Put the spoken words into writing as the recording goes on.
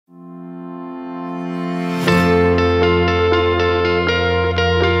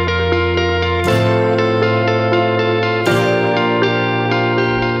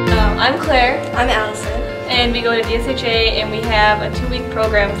I'm Allison. And we go to DSHA and we have a 2-week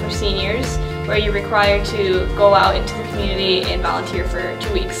program for seniors where you're required to go out into the community and volunteer for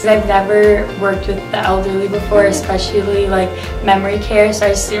 2 weeks. I've never worked with the elderly before, especially like memory care, so I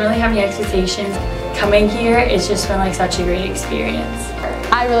just didn't really have any expectations. Coming here, it's just been like such a great experience.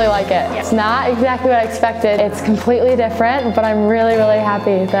 I really like it. It's not exactly what I expected. It's completely different, but I'm really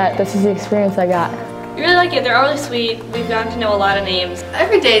happy that this is the experience I got. We really like it. They're all really sweet. We've gotten to know a lot of names.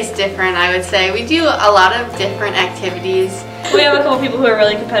 Every day is different, I would say. We do a lot of different activities. We have a couple people who are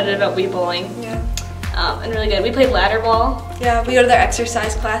really competitive at Wii bowling. Yeah. And really good. We played ladder ball. Yeah, we go to their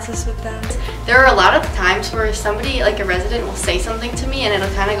exercise classes with them. There are a lot of times where somebody, like a resident, will say something to me and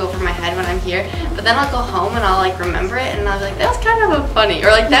it'll kind of go over my head when I'm here, but then I'll go home and I'll like remember it and I'll be like, that was kind of funny,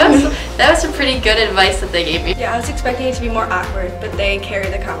 or like that was some pretty good advice that they gave me. Yeah, I was expecting it to be more awkward, but they carry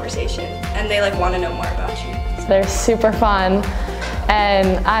the conversation and they like want to know more about you. They're super fun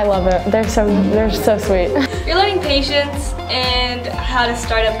and I love it. They're so sweet. You're learning patience and how to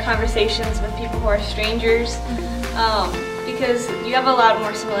start up conversations with people who are strangers, because you have a lot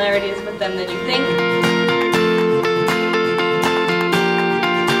more similarities with them than you think.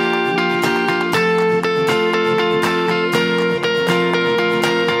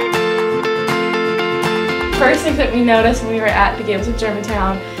 First thing that we noticed when we were at the Games of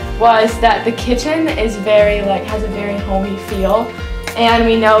Germantown was that the kitchen is has a very homey feel, and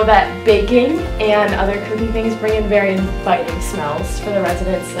we know that baking and other cooking things bring in very inviting smells for the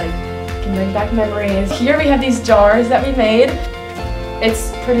residents, like can bring back memories. Here we have these jars that we made.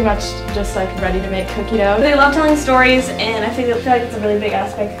 It's pretty much just like ready to make cookie dough. They love telling stories, and I feel like it's a really big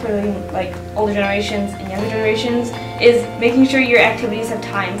aspect for like older generations and younger generations is making sure your activities have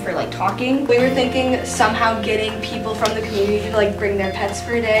time for like talking. We were thinking somehow getting people from the community to like bring their pets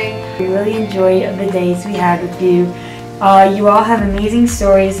for a day. We really enjoyed the days we had with you. You all have amazing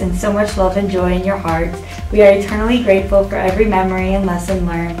stories and so much love and joy in your hearts. We are eternally grateful for every memory and lesson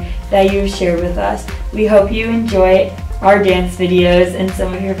learned that you have shared with us. We hope you enjoy our dance videos and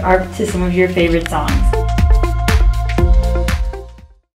some of your favorite songs.